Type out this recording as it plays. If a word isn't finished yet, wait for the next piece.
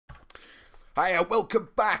Hi, and welcome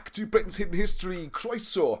back to Britain's Hidden History,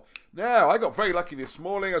 Croeso. Now, I got very lucky this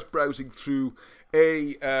morning. I was browsing through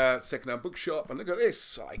a second-hand bookshop, and look at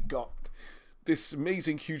this. I got this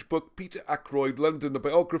amazing, huge book, Peter Ackroyd, London, a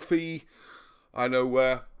biography. I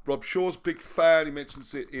know Rob Shaw's a big fan. He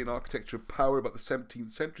mentions it in Architecture of Power about the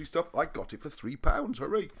 17th century stuff. I got it for £3.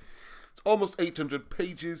 Hooray. It's almost 800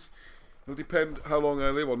 pages. It'll depend how long I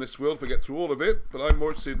live on this world if I get through all of it, but I'm more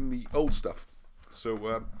interested in the old stuff.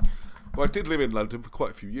 So, but I did live in London for quite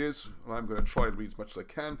a few years, and I'm going to try and read as much as I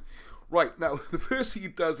can. Right, now, the first thing he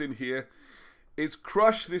does in here is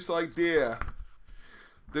crush this idea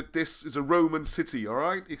that this is a Roman city,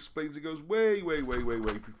 alright? He explains it goes way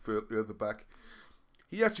further back.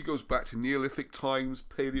 He actually goes back to Neolithic times,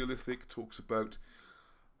 Paleolithic, talks about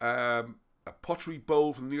a pottery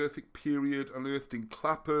bowl from the Neolithic period, unearthed in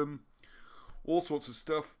Clapham, all sorts of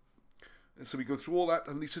stuff. And so we go through all that,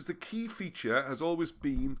 and he says the key feature has always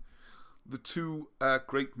been the two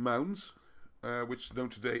great mounds, which are known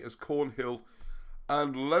today as Cornhill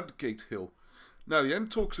and Ludgate Hill. Now, he then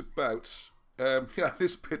talks about,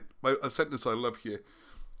 this bit, a sentence I love here.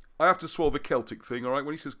 I have to swallow the Celtic thing, all right?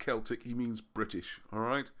 When he says Celtic, he means British, all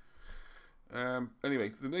right?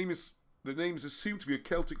 Anyway, the name is assumed to be of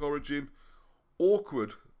Celtic origin,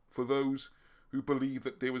 awkward for those who believe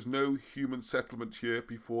that there was no human settlement here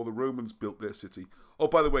before the Romans built their city. Oh,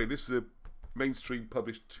 by the way, this is a mainstream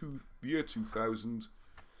published the year 2000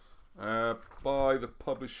 by the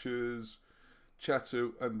publishers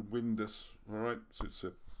Chatto and Windus. All right, so it's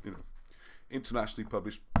a internationally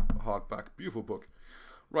published hardback, beautiful book.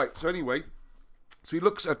 Right, so anyway, so he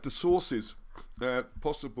looks at the sources,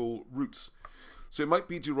 possible roots. So it might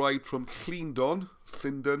be derived from Llindon,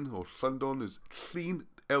 or Llundon is Llyn,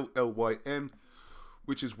 L-L-Y-N,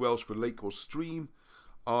 which is Welsh for lake or stream,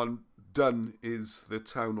 and Dun is the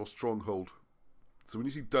town or stronghold. So when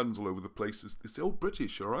you see Duns all over the place, it's Old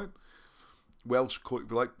British, all right? Welsh, call it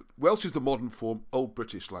if you like. Welsh is the modern form, Old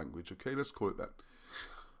British language, okay? Let's call it that.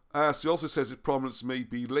 So he also says its prominence may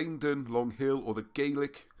be Leyndon, Long Hill, or the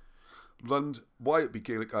Gaelic. Lund, why it be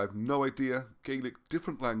Gaelic, I have no idea. Gaelic,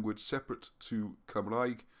 different language, separate to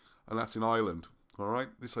Cymraeg, and that's in Ireland, all right?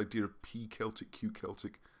 This idea of P Celtic, Q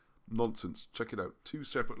Celtic, nonsense. Check it out. Two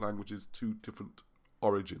separate languages, two different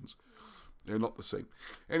origins. They're not the same.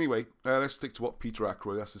 Anyway, let's stick to what Peter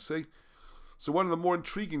Ackroyd has to say. So one of the more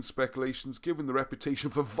intriguing speculations, given the reputation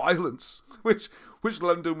for violence, which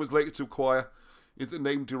London was later to acquire, is the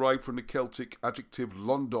name derived from the Celtic adjective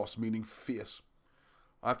londos, meaning fierce.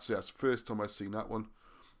 I have to say, that's the first time I've seen that one.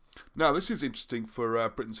 Now, this is interesting for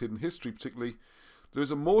Britain's hidden history, particularly. There is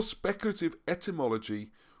a more speculative etymology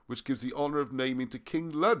which gives the honour of naming to King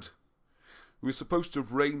Lud, who is supposed to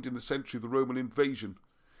have reigned in the century of the Roman invasion.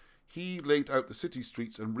 He laid out the city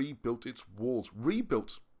streets and rebuilt its walls.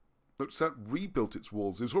 Rebuilt. Notice that, rebuilt its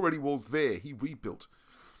walls. There's already walls there. He rebuilt.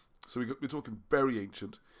 So we're talking very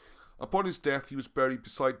ancient. Upon his death, he was buried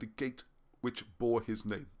beside the gate which bore his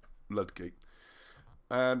name, Ludgate.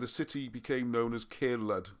 And the city became known as Caer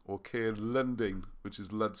Lud, or Caer Lundane, which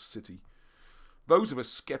is Lud's city. Those of a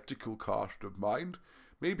sceptical cast of mind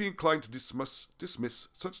may be inclined to dismiss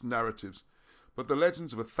such narratives, but the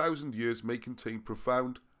legends of 1,000 years may contain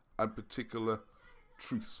profound and particular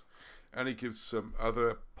truths. And he gives some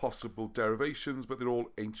other possible derivations, but they're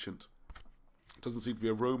all ancient. It doesn't seem to be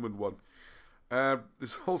a Roman one.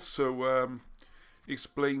 This also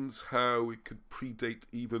explains how it could predate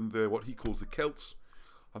even what he calls the Celts.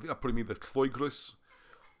 I think I probably mean the Lloegris,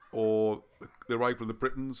 or the arrival of the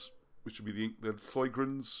Britons, which would be the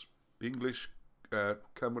Lloegrins, the English,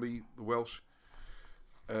 Cymru, the Welsh.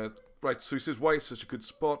 Right, so he says, why it's such a good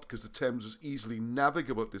spot? Because the Thames is easily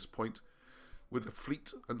navigable at this point, with the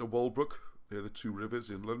Fleet and the Walbrook, they're the two rivers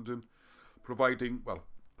in London, providing, well,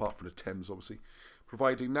 apart from the Thames, obviously,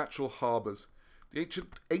 providing natural harbours. The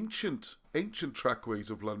ancient trackways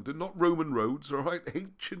of London, not Roman roads, all right,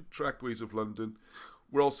 ancient trackways of London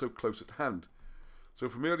were also close at hand. So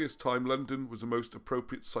from earliest time, London was the most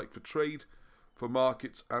appropriate site for trade, for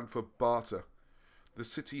markets, and for barter. The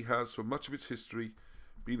city has, for much of its history,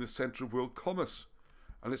 been the centre of world commerce,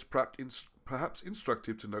 and it's perhaps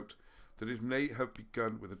instructive to note that it may have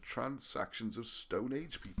begun with the transactions of Stone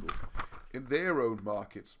Age people in their own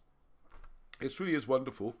markets. It really is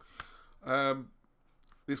wonderful.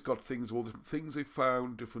 It's got all different things they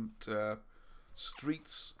found, different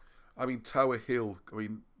streets. I mean, Tower Hill. I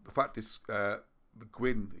mean, the fact is, the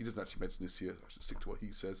Gwyn, he doesn't actually mention this here. I should stick to what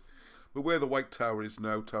he says. But where the White Tower is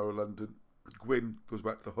now, Tower London, Gwyn goes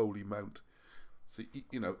back to the Holy Mount. So,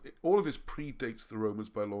 all of this predates the Romans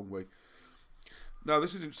by a long way. Now,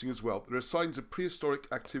 this is interesting as well. There are signs of prehistoric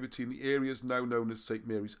activity in the areas now known as St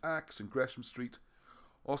Mary's Axe and Gresham Street,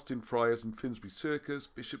 Austin Friars and Finsbury Circus,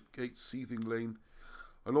 Bishopgate, Seething Lane,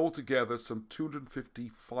 and altogether some 250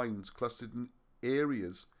 finds clustered in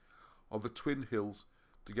areas of the Twin Hills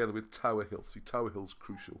together with Tower Hill. See, Tower Hill's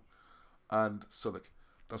crucial. And Southwark.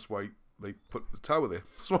 That's why they put the tower there.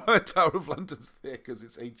 That's why the Tower of London's there, because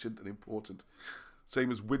it's ancient and important.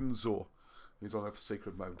 Same as Windsor is on a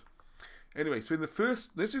sacred mound. Anyway, so in the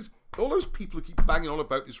first, this is all those people who keep banging on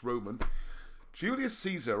about this Roman. Julius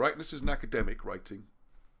Caesar, right? And this is an academic writing.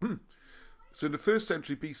 So in the 1st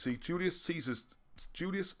century BC, Julius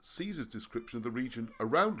Caesar's description of the region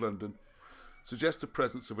around London suggests the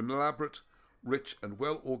presence of an elaborate, rich and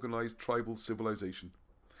well-organised tribal civilization.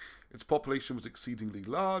 Its population was exceedingly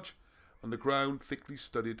large and the ground thickly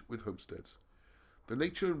studded with homesteads. The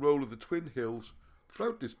nature and role of the Twin Hills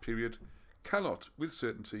throughout this period cannot, with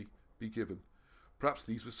certainty, be given. Perhaps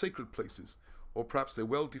these were sacred places, or perhaps their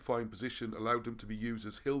well-defined position allowed them to be used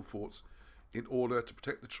as hill forts in order to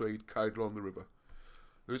protect the trade carried along the river.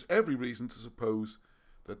 There is every reason to suppose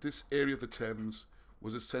that this area of the Thames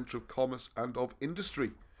was a centre of commerce and of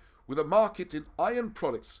industry, with a market in iron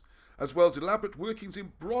products, as well as elaborate workings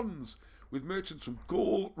in bronze, with merchants from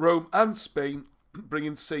Gaul, Rome and Spain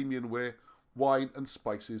bringing Samian ware, wine and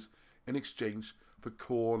spices in exchange for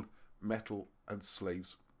corn, metal and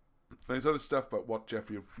slaves. There's other stuff about what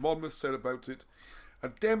Geoffrey of Monmouth said about it.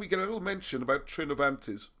 And then we get a little mention about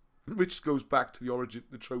Trinovantes, which goes back to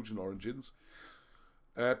the Trojan origins.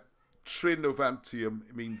 Trinovantium,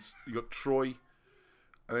 it means you got Troy,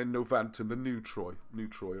 and then Novantum, the new Troy,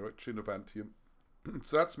 right? Trinovantium.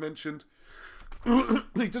 So that's mentioned.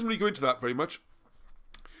 He doesn't really go into that very much.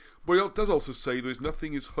 But he does also say there is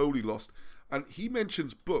nothing is wholly lost. And he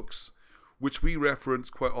mentions books which we reference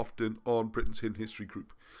quite often on Britain's Hidden History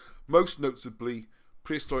group. Most notably,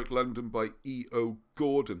 Prehistoric London by E.O.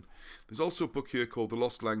 Gordon. There's also a book here called The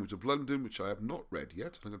Lost Language of London, which I have not read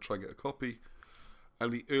yet. I'm going to try and get a copy.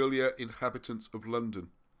 And The Earlier Inhabitants of London.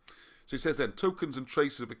 So he says then, tokens and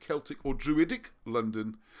traces of a Celtic or Druidic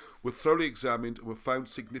London were thoroughly examined and were found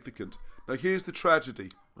significant. Now here's the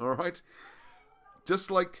tragedy, all right? Just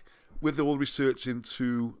like with all research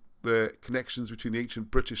into the connections between the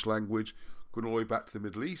ancient British language going all the way back to the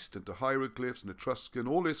Middle East and to hieroglyphs and Etruscan,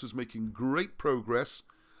 all this was making great progress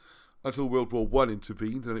until World War I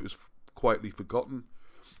intervened and it was quietly forgotten.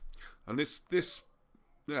 And this,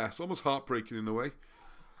 yeah, it's almost heartbreaking in a way.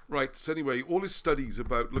 Right, so anyway, all his studies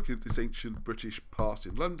about looking at this ancient British past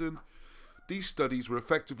in London, these studies were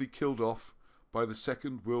effectively killed off by the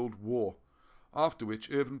Second World War, after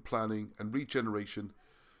which urban planning and regeneration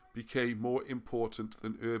became more important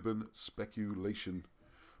than urban speculation.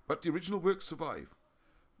 But the original works survive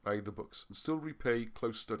by the books and still repay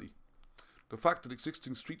close study. The fact that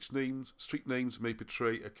existing street names may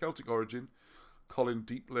betray a Celtic origin, Colin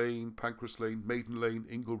Deep Lane, Pancras Lane, Maiden Lane,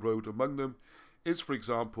 Ingle Road among them, is, for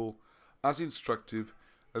example, as instructive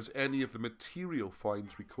as any of the material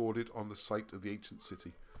finds recorded on the site of the ancient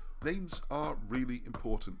city. Names are really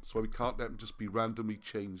important, so we can't let them just be randomly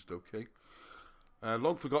changed, okay?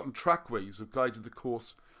 Long-forgotten trackways have guided the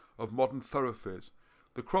course of modern thoroughfares.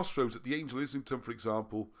 The crossroads at the Angel Islington, for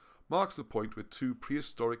example, marks the point where two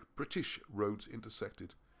prehistoric British roads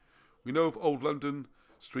intersected. We know of Old London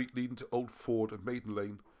Street leading to Old Ford and Maiden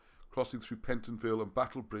Lane, crossing through Pentonville and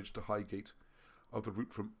Battle Bridge to Highgate, of the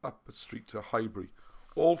route from Upper Street to Highbury,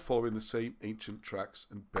 all following the same ancient tracks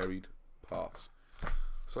and buried paths.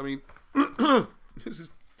 So I mean, this is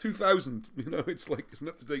 2000, you know, it's like, it's an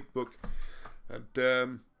up-to-date book, and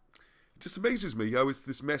it just amazes me how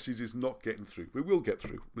this message is not getting through. We will get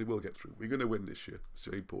through, we're going to win this year, it's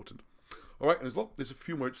very important. Alright, and there's a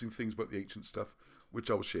few more interesting things about the ancient stuff,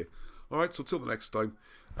 which I will share. Alright, so till the next time,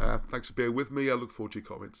 thanks for bearing with me, I look forward to your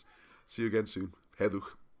comments. See you again soon.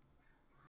 Heddwch.